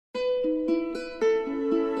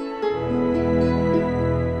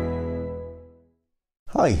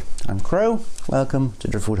Hi, I'm Crow. Welcome to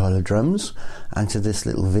Driftwood Hollow Drums and to this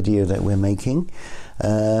little video that we're making.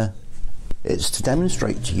 It's to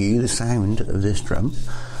demonstrate to you the sound of this drum,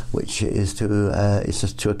 which is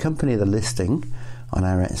to accompany the listing on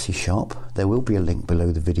our Etsy shop. There will be a link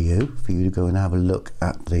below the video for you to go and have a look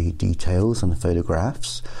at the details and the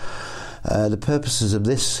photographs. The purposes of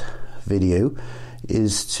this video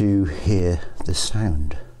is to hear the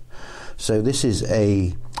sound. So this is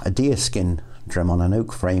a deerskin drum on an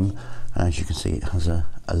oak frame, and as you can see it has a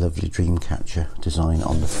lovely dreamcatcher design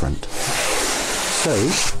on the front. So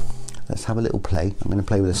let's have a little play. I'm going to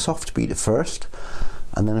play with a soft beat at first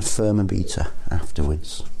and then a firmer beater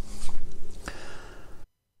afterwards.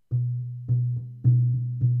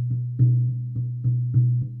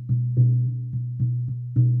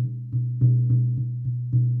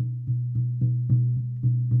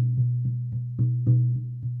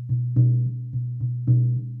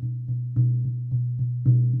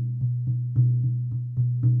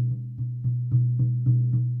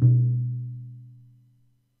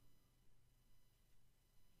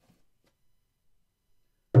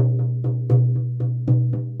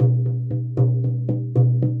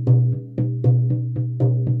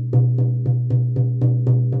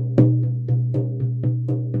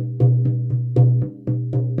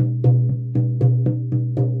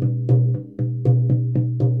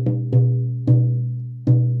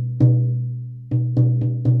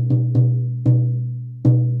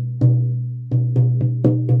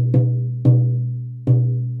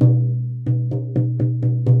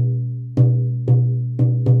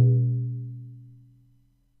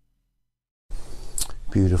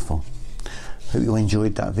 Beautiful. Hope you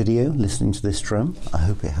enjoyed that video listening to this drum. I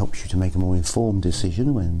hope it helps you to make a more informed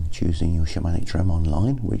decision when choosing your shamanic drum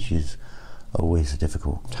online, which is always a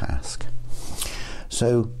difficult task.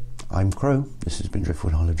 So I'm Crow, this has been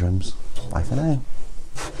Driftwood Hollow Drums. Bye for now.